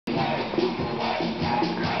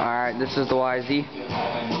Alright, this is the YZ.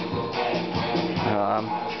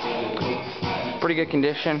 Pretty good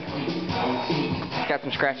condition. Got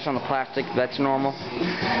some scratches on the plastic, but that's normal.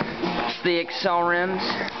 It's the Excel rims.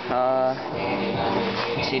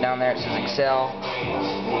 You see down there it says Excel,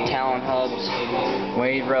 Talon hubs,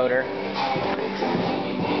 Wade rotor.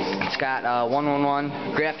 It's got 111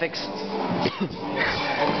 graphics.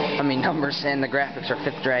 I mean numbers, and the graphics are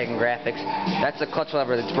 5th Dragon graphics. That's the clutch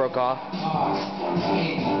lever that's broke off.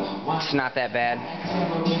 It's not that bad.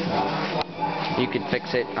 You could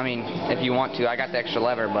fix it, I mean, if you want to. I got the extra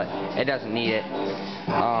lever, but it doesn't need it.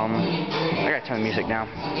 I gotta turn the music down.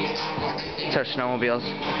 It's our snowmobiles.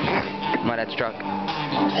 My dad's truck.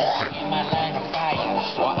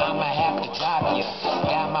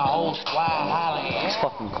 It's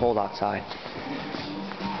fucking cold outside.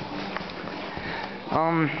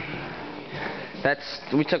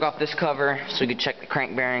 We took off this cover so we could check the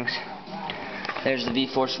crank bearings. There's the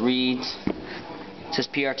V-Force reeds. It says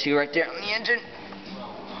PR2 right there on the engine.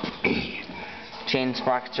 Chain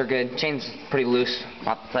sprockets are good. Chain's pretty loose.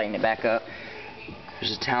 I'll have to tighten it back up.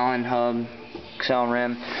 There's a Talon hub, Excel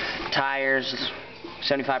rim. Tires,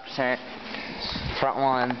 75%. Front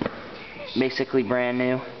one, basically brand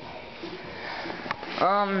new.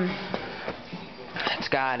 It's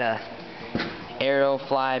got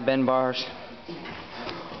Aerofly bend bars.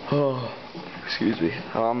 Oh, excuse me.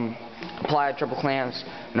 Applied triple clamps,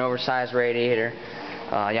 an oversized radiator,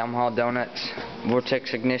 Yamaha donuts,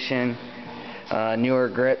 Vortex ignition, newer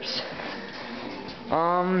grips.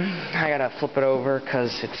 I gotta flip it over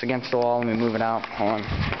because it's against the wall. Let me move it out. Hold on.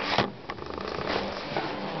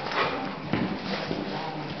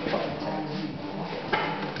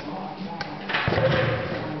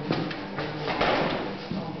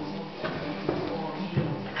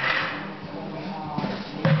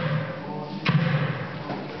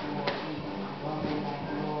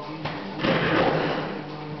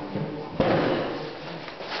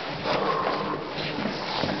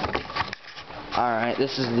 Alright,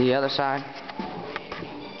 this is the other side.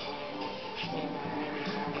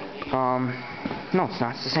 No, it's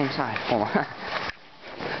not. It's the same side. Hold on.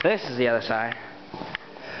 This is the other side.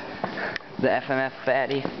 The FMF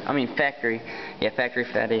fatty. I mean factory. Yeah, factory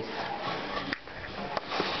fatty.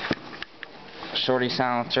 Shorty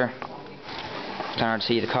silencer. It's hard to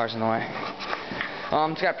see, the car's in the way.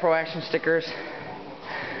 It's got Pro Action stickers.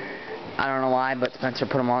 I don't know why, but Spencer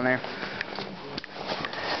put them on there.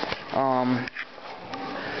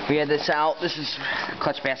 We had this out. This is a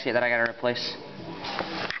clutch basket that I gotta replace.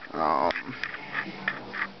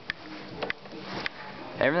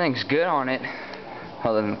 Everything's good on it,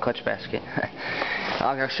 other than the clutch basket.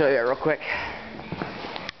 I'll go show you it real quick.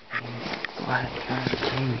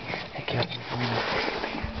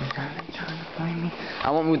 I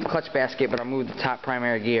won't move the clutch basket, but I'll move the top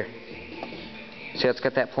primary gear. See, it's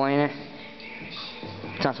got that play in it.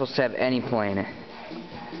 It's not supposed to have any play in it.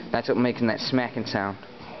 That's what making that smacking sound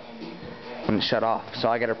when it shut off. So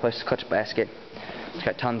I gotta replace the clutch basket. It's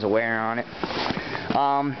got tons of wear on it.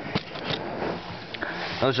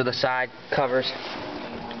 Those are the side covers.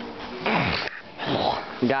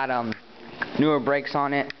 Got newer brakes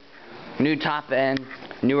on it, new top end,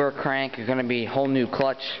 newer crank. It's gonna be whole new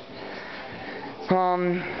clutch.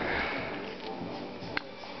 I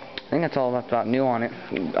think that's all about new on it,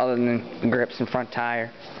 other than the grips and front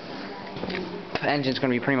tire. The engine's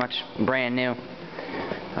going to be pretty much brand new.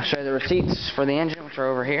 I'll show you the receipts for the engine, which are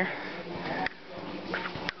over here.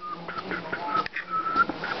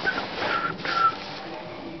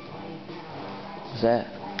 What's that?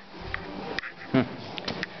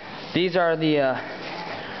 These are the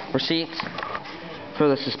receipts for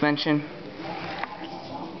the suspension.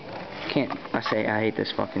 I hate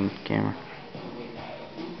this fucking camera.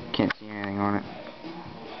 Can't see anything on it.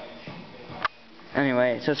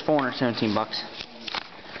 Anyway, it says 417 bucks.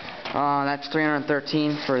 That's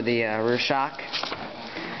 313 for the rear shock.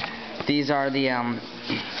 These are the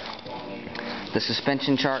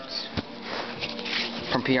suspension charts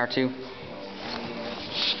from PR2.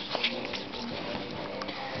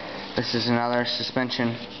 This is another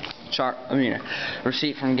suspension chart.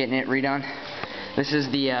 Receipt from getting it redone. This is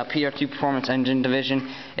the PR2 Performance Engine Division.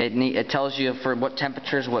 It tells you for what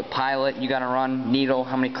temperatures, what pilot you gotta run, needle,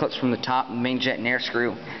 how many clips from the top, main jet and air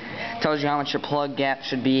screw. It tells you how much your plug gap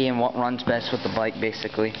should be and what runs best with the bike,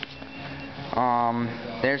 basically.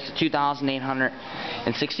 There's the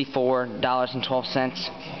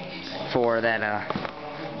 $2,864.12 for that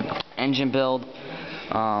engine build.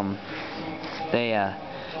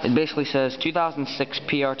 It basically says 2006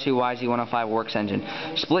 PR2 YZ105 works engine.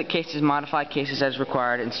 Split cases, modified cases as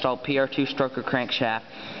required. Installed PR2 stroker crankshaft.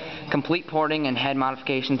 Complete porting and head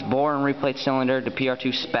modifications, bore and replate cylinder to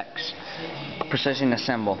PR2 specs. Precision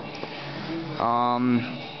assemble.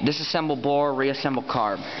 Disassemble bore, reassemble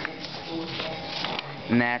carb.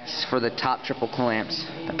 And that's for the top triple clamps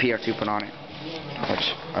that PR2 put on it.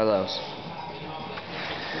 Which are those.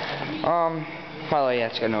 By the way, yeah,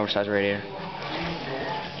 it's got an oversized radiator.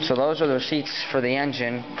 So those are the seats for the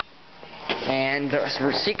engine. And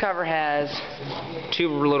the seat cover has 2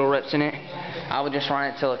 little rips in it. I would just run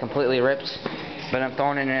it till it completely rips. But I'm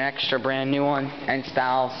throwing in an extra brand new one, end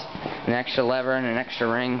styles, an extra lever and an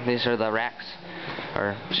extra ring. These are the racks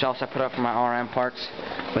or shelves I put up for my RM parts.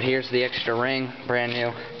 But here's the extra ring, brand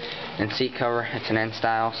new, and seat cover. It's an end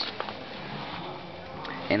styles.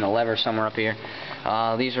 And the lever somewhere up here.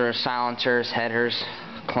 These are silencers, headers,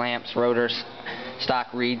 clamps, rotors, stock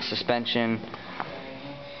reed, suspension,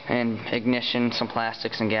 and ignition, some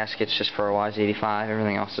plastics and gaskets just for a YZ85.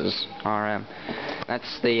 Everything else is RM.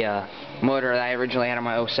 That's the motor that I originally had on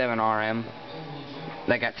my 07 RM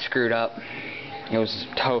that got screwed up. It was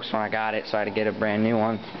toast when I got it, so I had to get a brand new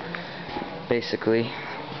one, basically.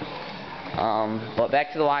 But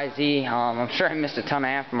back to the YZ, I'm sure I missed a ton of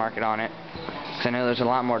aftermarket on it, because I know there's a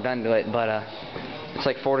lot more done to it, but it's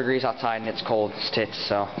like 4 degrees outside and it's cold, it's tits,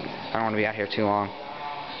 so I don't want to be out here too long.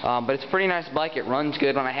 But it's a pretty nice bike. It runs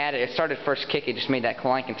good. When I had it, it started first kick, it just made that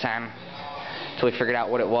clanking sound until we figured out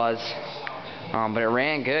what it was. But it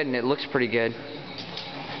ran good and it looks pretty good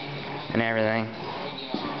and everything.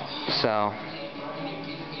 So,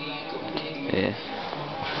 yeah.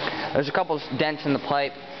 There's a couple of dents in the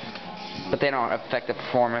pipe, but they don't affect the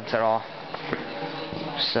performance at all.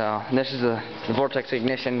 So, this is the Vortex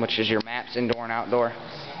ignition, which is your maps, indoor and outdoor.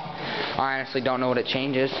 I honestly don't know what it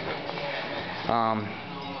changes.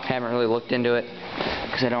 Haven't really looked into it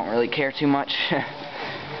because I don't really care too much.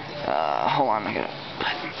 Hold on, I gotta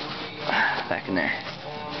put back in there.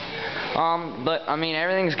 But I mean,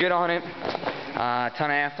 everything's good on it. A ton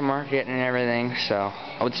of aftermarket and everything, so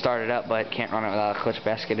I would start it up, but can't run it without a clutch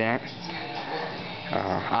basket in it.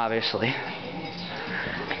 Obviously.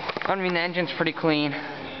 I mean, the engine's pretty clean.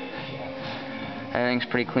 Everything's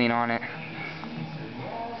pretty clean on it.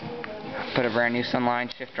 Put a brand new Sunline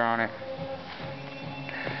shifter on it.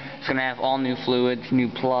 It's gonna have all new fluids, new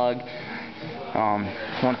plug.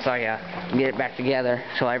 Once I get it back together,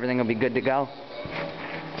 so everything will be good to go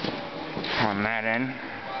on that end.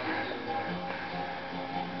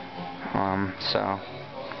 So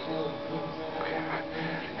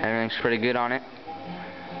everything's pretty good on it,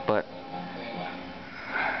 but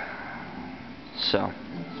so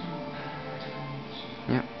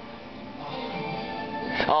yep.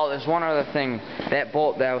 Oh, there's one other thing. That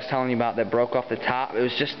bolt that I was telling you about that broke off the top, it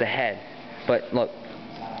was just the head. But look,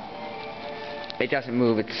 it doesn't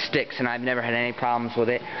move, it sticks, and I've never had any problems with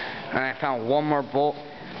it. And I found one more bolt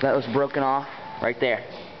that was broken off right there.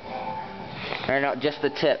 Right now, just the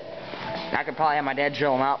tip. I could probably have my dad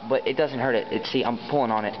drill them out, but it doesn't hurt it. See, I'm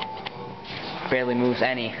pulling on it. Barely moves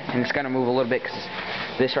any, and it's gonna move a little bit because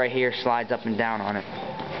this right here slides up and down on it.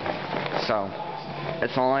 So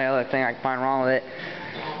that's the only other thing I can find wrong with it.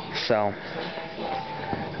 So,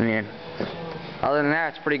 I mean, other than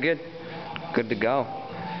that, it's pretty good. Good to go.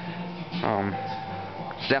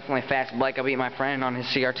 It's definitely a fast bike. I beat my friend on his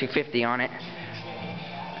CR250 on it.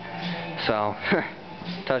 So,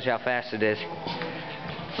 tells you how fast it is.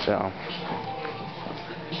 So,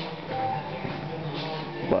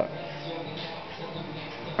 but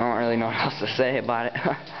I don't really know what else to say about it.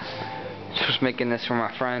 Just making this for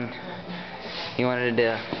my friend. He wanted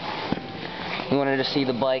to see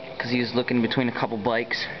the bike because he was looking between a couple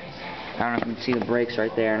bikes. I don't know if you can see the brakes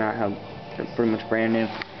right there, not how they're pretty much brand new.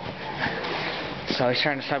 So he's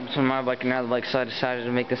trying to decide between my bike and another bike, so I decided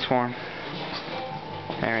to make this for him.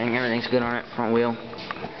 Everything's good on it. Front wheel,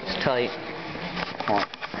 it's tight. Front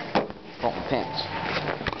pins.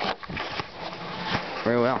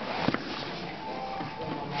 Very well.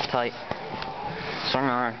 Tight. Strung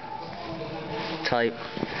on. Tight.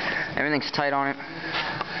 Everything's tight on it.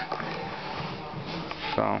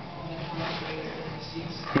 So,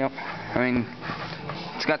 yep. I mean,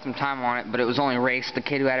 it's got some time on it, but it was only raced. The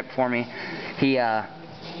kid who had it before me, he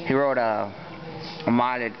wrote a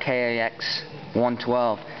modded KAX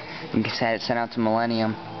 112 and just had it sent out to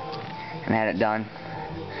Millennium and had it done.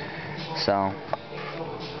 So,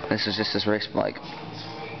 this is just his race bike.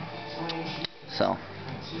 So,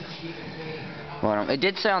 but it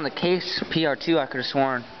did say on the case PR2. I could have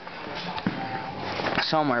sworn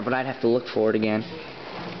somewhere, but I'd have to look for it again.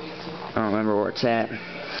 I don't remember where it's at.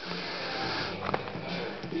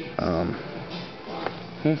 I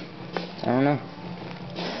don't know.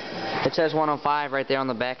 It says 105 right there on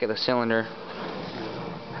the back of the cylinder.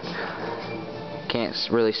 can't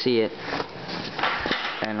really see it.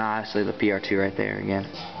 And obviously the PR2 right there again.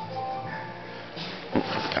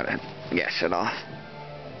 Gotta get shit off.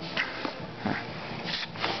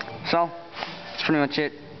 So, that's pretty much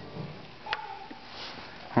it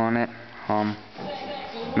on it.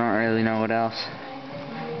 Don't really know what else.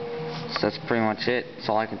 So that's pretty much it. That's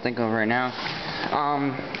all I can think of right now.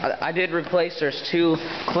 I did replace, there's 2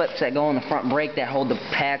 clips that go in the front brake that hold the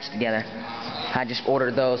pads together. I just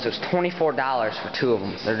ordered those. It was $24 for 2 of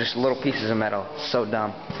them. They're just little pieces of metal. So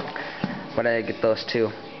dumb. But I did get those too.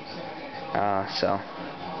 So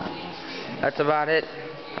that's about it.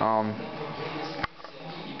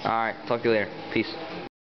 Alright, talk to you later. Peace.